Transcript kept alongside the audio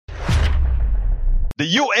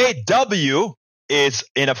The UAW is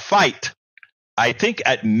in a fight. I think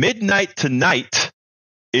at midnight tonight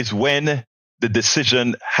is when the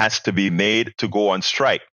decision has to be made to go on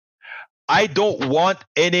strike. I don't want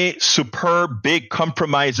any superb big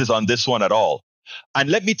compromises on this one at all. And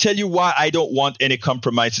let me tell you why I don't want any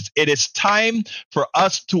compromises. It is time for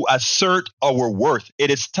us to assert our worth. It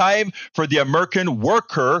is time for the American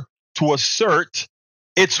worker to assert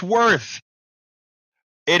its worth.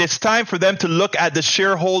 It is time for them to look at the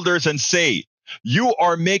shareholders and say, you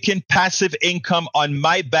are making passive income on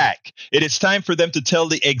my back. It is time for them to tell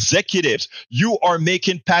the executives, you are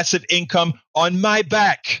making passive income on my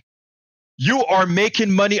back. You are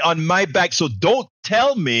making money on my back. So don't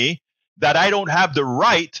tell me that I don't have the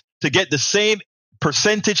right to get the same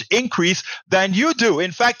percentage increase than you do.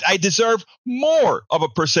 In fact, I deserve more of a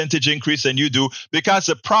percentage increase than you do because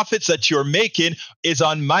the profits that you're making is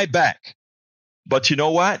on my back. But you know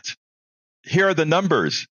what? Here are the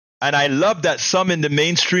numbers. And I love that some in the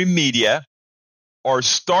mainstream media are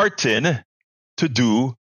starting to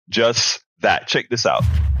do just that. Check this out.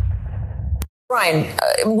 Brian,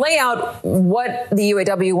 lay out what the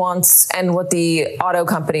UAW wants and what the auto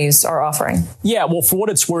companies are offering. Yeah, well, for what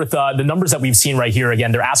it's worth, the numbers that we've seen right here,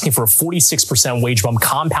 again, they're asking for a 46% wage bump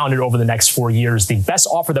compounded over the next 4 years. The best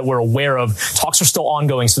offer that we're aware of, talks are still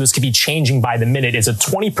ongoing, so this could be changing by the minute, is a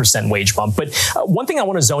 20% wage bump. But one thing I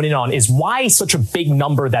want to zone in on is why such a big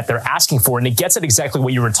number that they're asking for, and it gets at exactly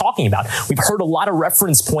what you were talking about. We've heard a lot of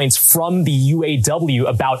reference points from the UAW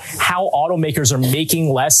about how automakers are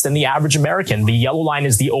making less than the average American. The yellow line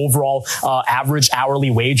is the overall average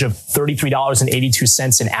hourly wage of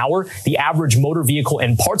 $33.82 an hour. The average motor vehicle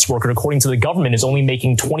and parts worker, according to the government, is only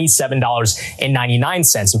making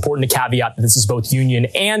 $27.99. Important to caveat that this is both union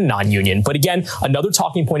and non-union. But again, another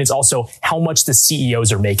talking point is also how much the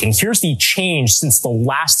CEOs are making. Here's the change since the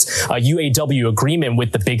last UAW agreement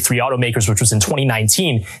with the big three automakers, which was in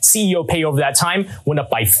 2019. CEO pay over that time went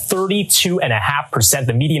up by 32.5%.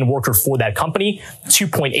 The median worker for that company,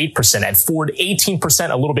 2.8%. At Ford, 18%,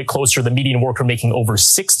 a little bit closer, the median worker making over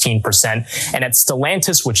 16%. And at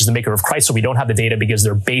Stellantis, which is the maker of Chrysler, we don't have the data because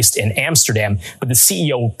they're based in Amsterdam, but the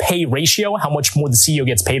CEO pay ratio, how much more the CEO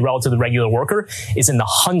gets paid relative to the regular worker, is in the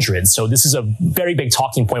hundreds. So this is a very big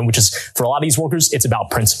talking point, which is, for a lot of these workers, it's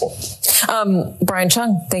about principle. Brian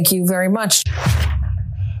Chung, thank you very much.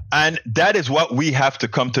 And that is what we have to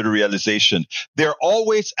come to the realization. They're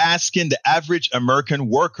always asking the average American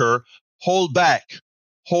worker, hold back,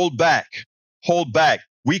 hold back, hold back.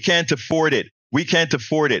 We can't afford it. We can't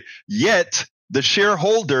afford it. Yet the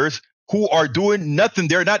shareholders who are doing nothing,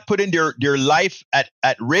 they're not putting their life at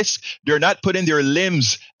risk. They're not putting their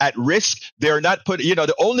limbs at risk. They're not putting,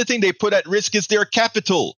 the only thing they put at risk is their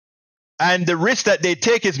capital. And the risk that they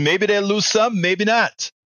take is maybe they'll lose some, maybe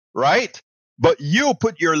not, right? But you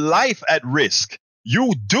put your life at risk.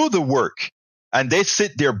 You do the work. And they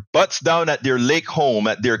sit their butts down at their lake home,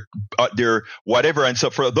 at their whatever. And so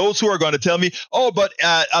for those who are going to tell me, oh, but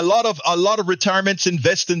a lot of retirements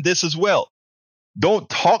invest in this as well. Don't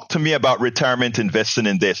talk to me about retirement investing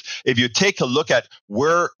in this. If you take a look at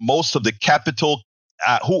where most of the capital,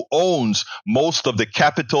 who owns most of the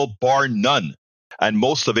capital, bar none, and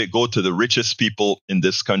most of it go to the richest people in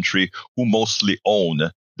this country who mostly own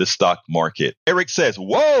the stock market. Eric says,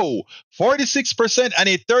 whoa, 46% and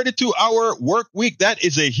a 32-hour work week. That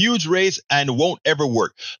is a huge raise and won't ever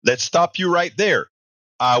work. Let's stop you right there.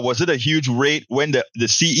 Was it a huge rate when the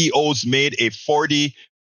CEOs made a 40%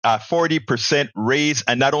 raise,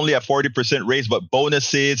 and not only a 40% raise, but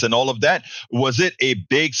bonuses and all of that? Was it a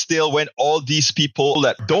big steal when all these people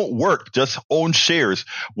that don't work, just own shares?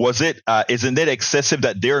 Isn't it excessive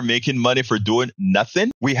that they're making money for doing nothing?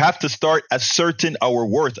 We have to start asserting our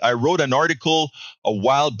worth. I wrote an article a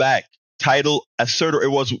while back titled Assert. It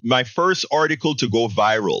was my first article to go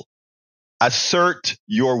viral. Assert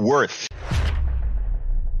your worth.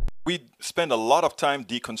 We spend a lot of time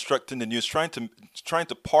deconstructing the news, trying to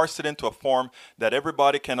parse it into a form that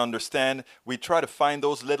everybody can understand. We try to find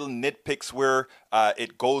those little nitpicks where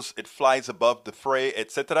it flies above the fray,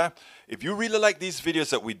 etc. If you really like these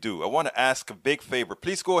videos that we do, I want to ask a big favor.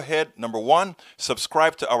 Please go ahead. Number one,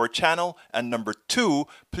 subscribe to our channel. And number two,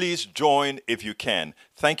 please join if you can.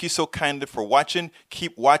 Thank you so kindly for watching.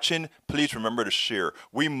 Keep watching. Please remember to share.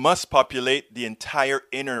 We must populate the entire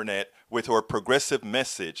internet with our progressive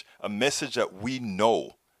message, a message that we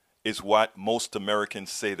know is what most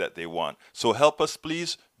Americans say that they want. So help us,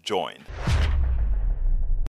 please join.